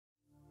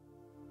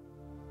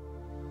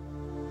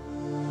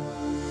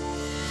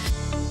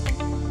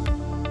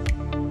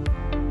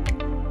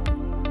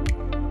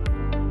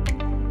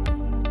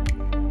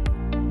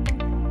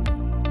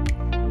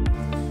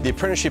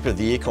Apprenticeship of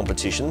the Year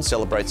competition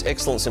celebrates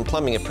excellence in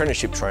plumbing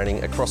apprenticeship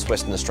training across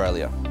Western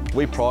Australia.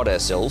 We pride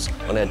ourselves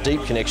on our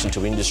deep connection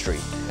to industry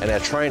and our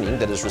training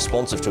that is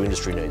responsive to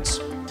industry needs.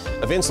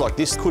 Events like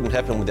this couldn't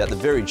happen without the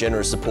very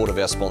generous support of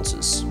our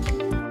sponsors.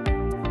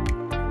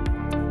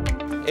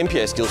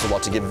 MPA Skills would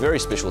like to give a very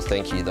special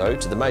thank you though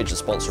to the major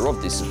sponsor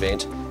of this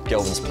event,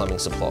 Galvins Plumbing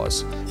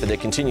Supplies, for their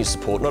continued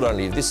support not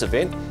only of this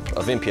event, but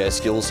of MPA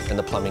Skills and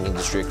the plumbing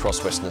industry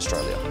across Western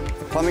Australia.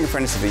 Plumbing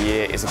Apprentice of the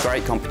Year is a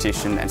great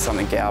competition and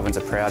something Galvins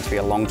are proud to be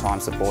a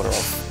long-time supporter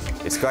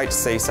of. It's great to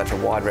see such a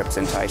wide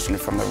representation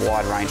from a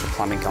wide range of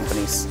plumbing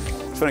companies. I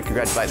just want to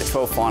congratulate the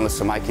 12 finalists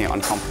for making it on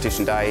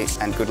competition day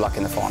and good luck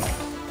in the final.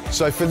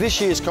 So for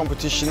this year's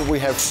competition we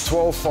have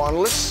 12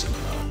 finalists.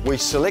 We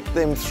select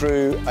them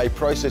through a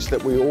process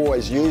that we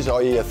always use,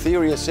 i.e. a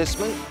theory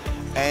assessment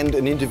and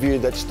an interview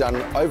that's done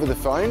over the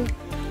phone.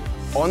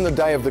 On the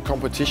day of the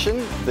competition,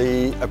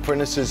 the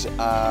apprentices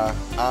are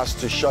asked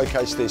to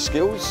showcase their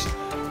skills.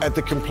 At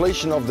the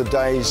completion of the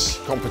day's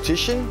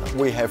competition,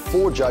 we have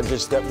 4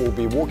 judges that will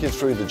be walking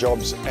through the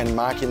jobs and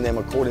marking them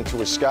according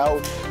to a scale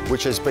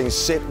which has been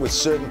set with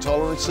certain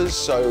tolerances,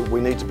 so we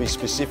need to be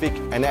specific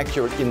and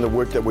accurate in the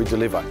work that we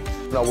deliver.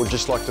 And I would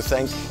just like to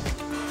thank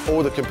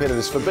all the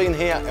competitors for being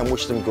here and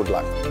wish them good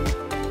luck.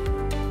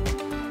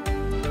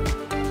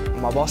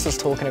 My boss was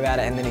talking about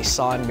it and then he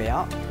signed me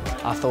up.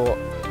 I thought,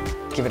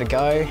 give it a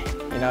go,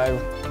 you know,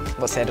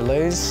 what's there to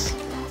lose?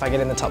 If I get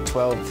in the top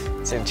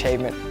 12, it's an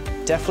achievement.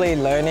 Definitely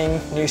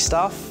learning new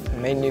stuff,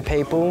 meeting new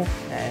people,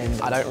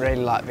 and I don't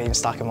really like being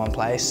stuck in one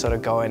place, sort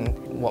of going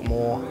what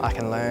more I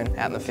can learn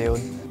out in the field.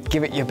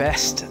 Give it your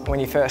best when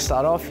you first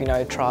start off, you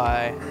know,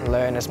 try and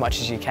learn as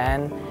much as you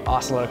can,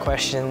 ask a lot of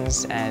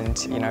questions and,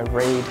 you know,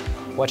 read.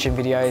 Watching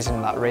videos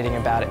and like reading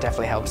about it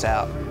definitely helps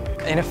out.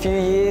 In a few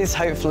years,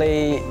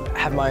 hopefully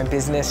have my own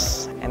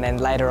business, and then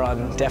later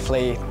on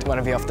definitely want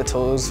to be off the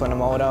tools when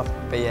I'm older.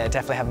 But yeah,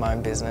 definitely have my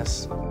own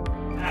business.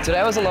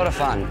 Today was a lot of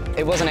fun.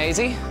 It wasn't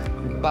easy,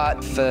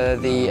 but for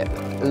the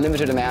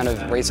limited amount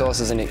of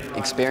resources and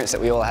experience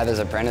that we all have as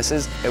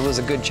apprentices, it was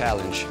a good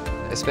challenge.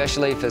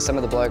 Especially for some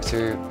of the blokes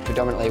who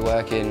predominantly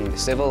work in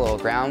civil or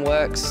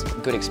groundworks,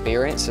 good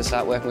experience to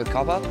start working with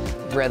copper.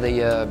 Whether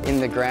you're in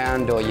the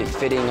ground or you're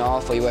fitting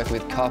off or you're working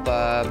with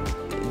copper,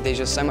 there's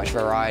just so much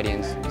variety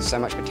and so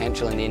much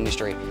potential in the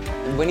industry.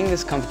 Winning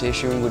this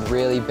competition would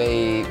really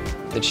be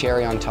the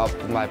cherry on top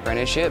of my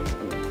apprenticeship.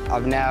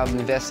 I've now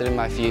invested in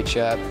my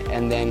future,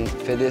 and then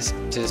for this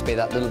to just be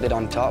that little bit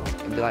on top,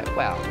 it'd be like,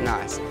 wow,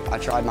 nice, I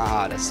tried my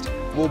hardest.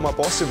 Well, my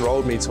boss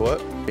enrolled me to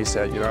it. He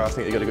said, you know, I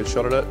think you got a good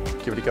shot at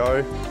it, give it a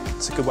go.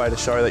 It's a good way to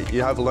show that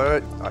you have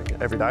learnt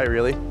every day,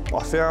 really.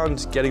 I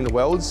found getting the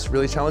welds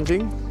really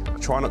challenging.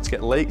 Try not to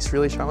get leaks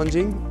really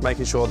challenging.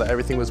 Making sure that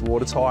everything was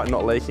watertight and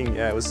not leaking,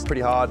 yeah, it was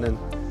pretty hard, and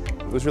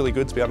it was really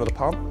good to be under the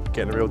pump.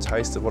 Getting a real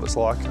taste of what it's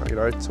like, you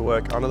know, to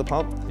work under the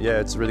pump.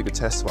 Yeah, it's a really good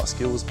test of our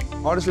skills.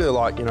 I just really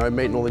like, you know,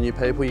 meeting all the new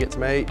people you get to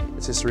meet.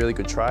 It's just a really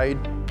good trade.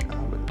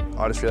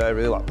 I just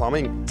really like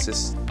plumbing. It's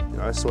just, you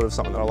know, sort of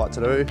something that I like to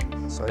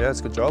do. So yeah,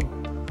 it's a good job.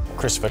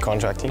 Christopher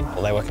Contracting.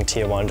 They work in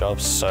Tier 1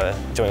 jobs, so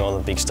doing all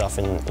the big stuff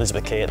in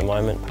Elizabeth Quay at the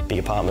moment. Big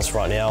apartments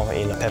right now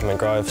in Peppermint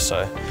Grove,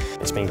 so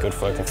it's been good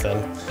working for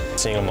them.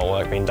 Seeing all my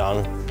work being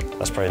done,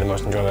 that's probably the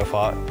most enjoyable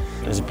part.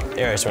 There's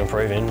areas to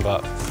improve in,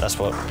 but that's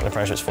what an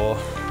apprenticeship's for.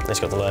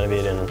 Just got to learn a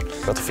bit and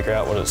got to figure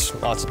out what it's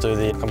like to do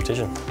the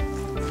competition.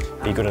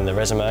 Be good in the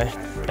resume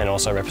and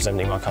also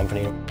representing my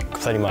company.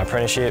 Completing my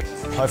apprenticeship,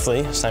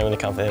 hopefully staying with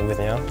the company I'm with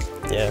now.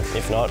 Yeah,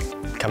 if not,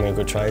 becoming a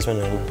good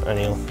tradesman and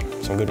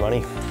earning some good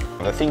money.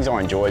 The things I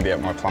enjoy about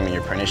my plumbing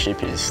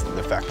apprenticeship is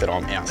the fact that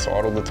I'm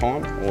outside all the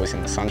time, always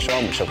in the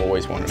sunshine, which I've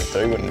always wanted to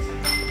do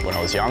when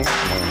I was young.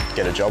 I wanted to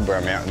get a job where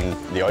I'm out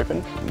in the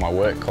open. My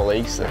work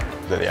colleagues, they're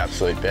the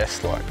absolute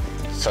best. Like,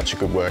 such a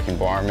good work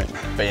environment.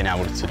 Being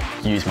able to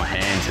use my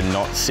hands and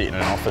not sit in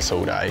an office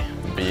all day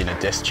and be in a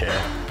desk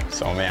chair.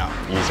 So I'm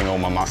out using all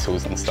my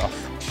muscles and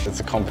stuff.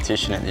 It's a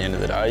competition at the end of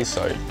the day,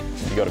 so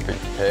you've got to be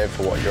prepared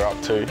for what you're up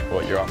to,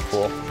 what you're up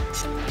for.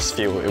 I just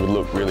feel it would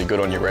look really good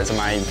on your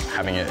resume,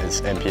 having it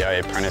as MPA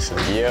Apprentice of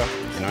the Year.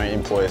 You know,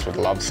 employers would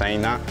love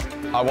seeing that.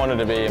 I wanted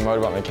to be a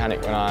motorbike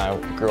mechanic when I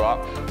grew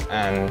up,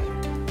 and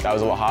that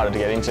was a lot harder to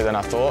get into than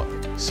I thought.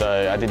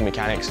 So I did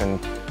mechanics,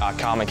 and our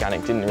car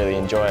mechanic didn't really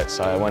enjoy it,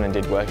 so I went and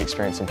did work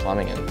experience in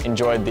plumbing and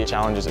enjoyed the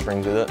challenges it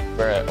brings with it.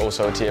 We're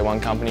also a Tier 1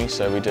 company,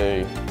 so we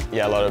do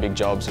a lot of big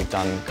jobs. We've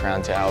done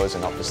Crown Towers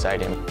and Optus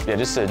Stadium. Yeah,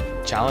 just the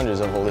challenges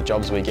of all the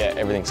jobs we get,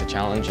 everything's a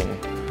challenge.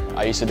 And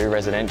I used to do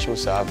residential,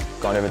 so I've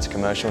gone over to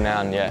commercial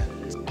now, and yeah,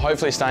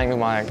 hopefully staying with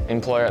my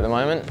employer at the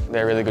moment.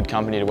 They're a really good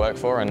company to work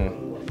for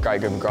and great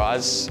group of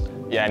guys.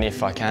 Yeah, and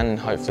if I can,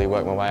 hopefully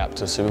work my way up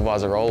to a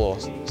supervisor role or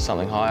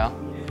something higher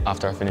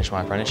after I finish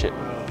my apprenticeship.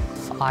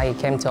 I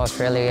came to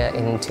Australia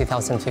in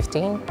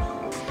 2015.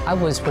 I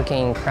was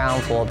working in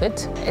Crown for a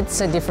bit. It's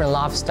a different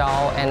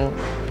lifestyle and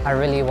I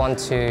really want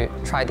to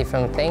try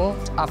different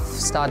things. I've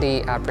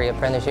studied a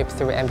pre-apprenticeship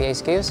through MPA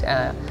Skills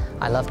and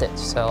I loved it,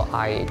 so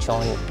I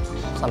joined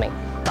plumbing.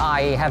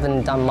 I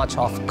haven't done much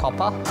of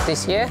copper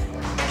this year,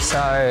 so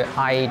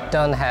I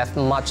don't have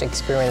much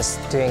experience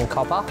doing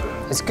copper.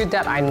 It's good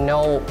that I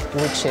know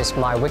which is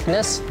my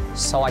weakness,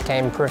 so I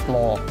can improve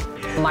more.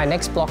 My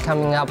next block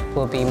coming up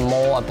will be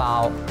more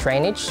about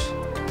drainage,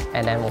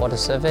 and then water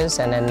service,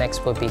 and then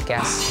next will be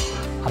gas.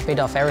 A bit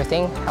of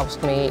everything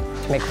helps me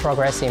make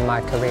progress in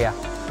my career.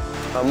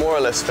 I more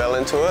or less fell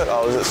into it.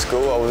 I was at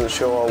school, I wasn't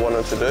sure what I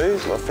wanted to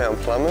do. I found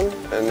plumbing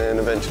and then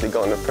eventually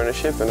got an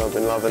apprenticeship, and I've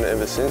been loving it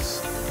ever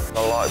since.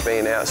 I like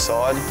being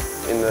outside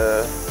in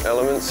the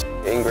elements,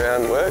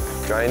 in-ground work,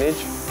 drainage,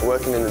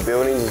 working in the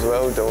buildings as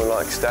well, doing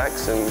like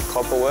stacks and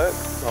copper work.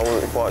 I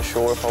wasn't quite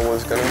sure if I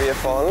was going to be a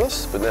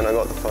finalist, but then I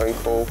got the phone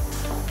call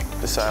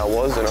to say I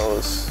was, and I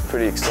was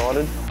pretty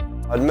excited.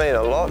 It'd mean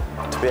a lot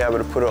to be able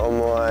to put it on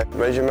my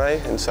resume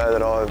and say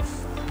that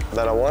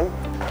I won,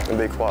 and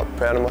be quite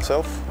proud of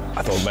myself.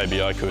 I thought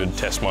maybe I could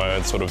test my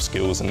own sort of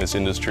skills in this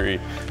industry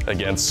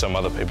against some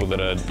other people that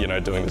are,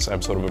 doing the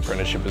same sort of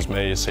apprenticeship as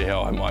me, see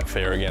how I might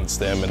fare against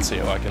them and see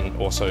how I can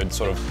also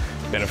sort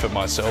of benefit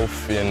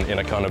myself in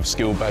a kind of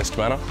skill-based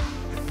manner.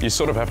 You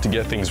sort of have to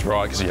get things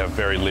right because you have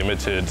very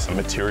limited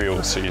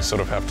material, so you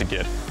sort of have to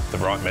get the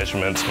right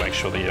measurements, make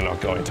sure that you're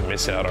not going to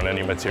miss out on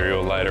any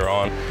material later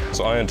on.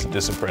 So I entered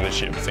this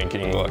apprenticeship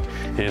thinking, like,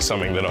 here's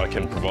something that I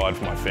can provide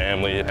for my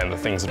family, and the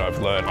things that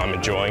I've learned, I'm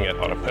enjoying it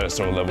on a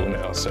personal level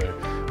now. So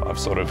I've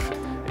sort of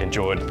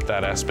enjoyed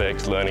that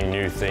aspect, learning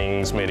new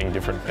things, meeting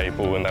different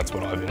people, and that's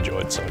what I've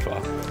enjoyed so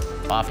far.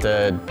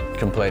 After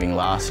completing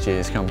last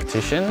year's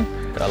competition,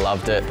 I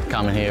loved it.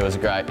 Coming here was a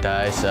great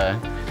day, so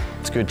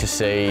it's good to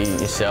see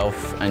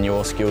yourself and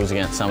your skills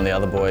against some of the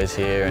other boys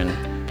here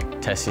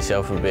and test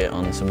yourself a bit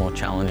on some more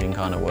challenging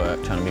kind of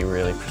work, trying to be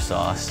really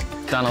precise.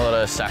 Done a lot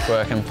of SAC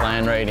work and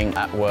plan reading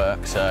at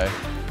work, so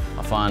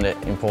I find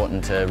it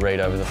important to read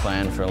over the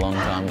plan for a long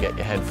time, get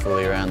your head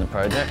fully around the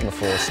project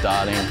before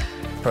starting.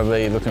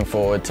 Probably looking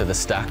forward to the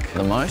stack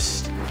the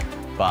most,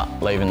 but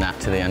leaving that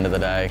to the end of the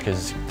day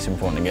because it's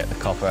important to get the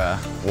copper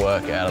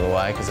work out of the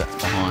way because that's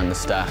behind the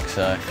stack.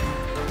 So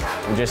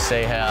we'll just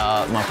see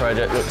how my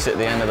project looks at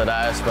the end of the day,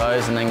 I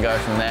suppose, and then go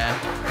from there.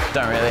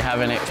 Don't really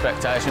have any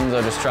expectations,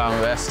 I'll just try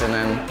my best and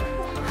then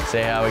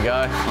see how we go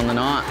on the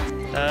night.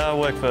 I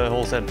work for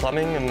Hallstead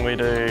Plumbing and we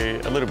do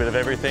a little bit of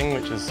everything,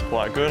 which is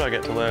quite good. I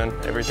get to learn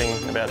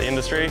everything about the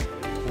industry.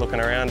 Looking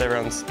around,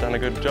 everyone's done a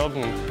good job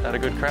and had a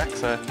good crack,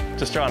 so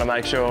just trying to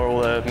make sure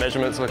all the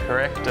measurements were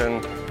correct,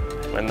 and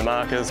when the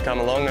markers come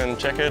along and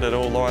check it, it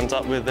all lines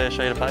up with their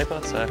sheet of paper.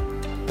 So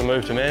I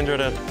moved to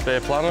Mandurah to be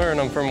a plumber, and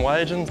I'm from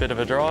Wagen, bit of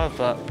a drive,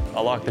 but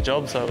I like the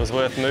job, so it was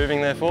worth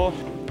moving there for.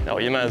 Oh,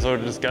 you may as well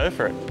just go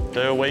for it.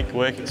 Do a week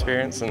work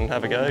experience and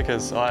have a go,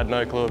 because I had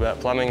no clue about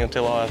plumbing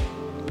until I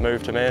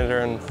moved to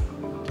Mandurah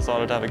and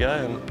decided to have a go,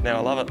 and now I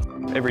love it.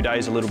 Every day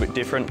is a little bit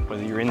different,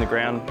 whether you're in the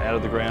ground, out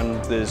of the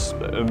ground. There's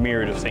a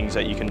myriad of things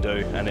that you can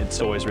do, and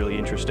it's always really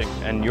interesting.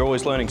 And you're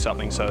always learning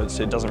something, so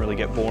it doesn't really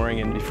get boring,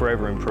 and you're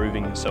forever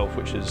improving yourself,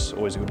 which is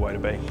always a good way to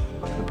be.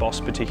 The boss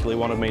particularly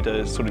wanted me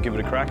to sort of give it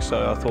a crack,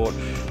 so I thought,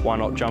 why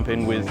not jump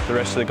in with the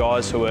rest of the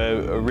guys who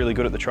are really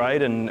good at the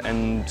trade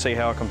and see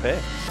how I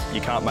compare.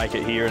 You can't make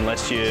it here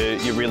unless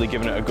you're really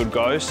giving it a good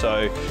go,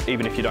 so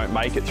even if you don't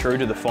make it through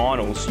to the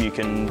finals, you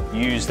can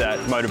use that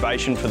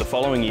motivation for the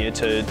following year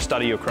to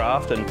study your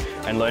craft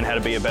and learn how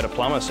to be a better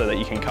plumber so that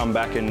you can come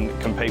back and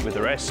compete with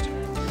the rest.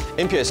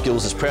 MPA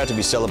Skills is proud to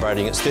be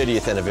celebrating its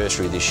 30th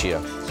anniversary this year,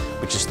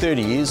 which is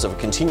 30 years of a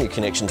continued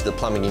connection to the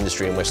plumbing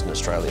industry in Western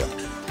Australia.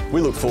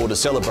 We look forward to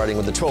celebrating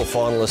with the 12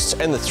 finalists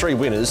and the 3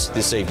 winners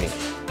this evening.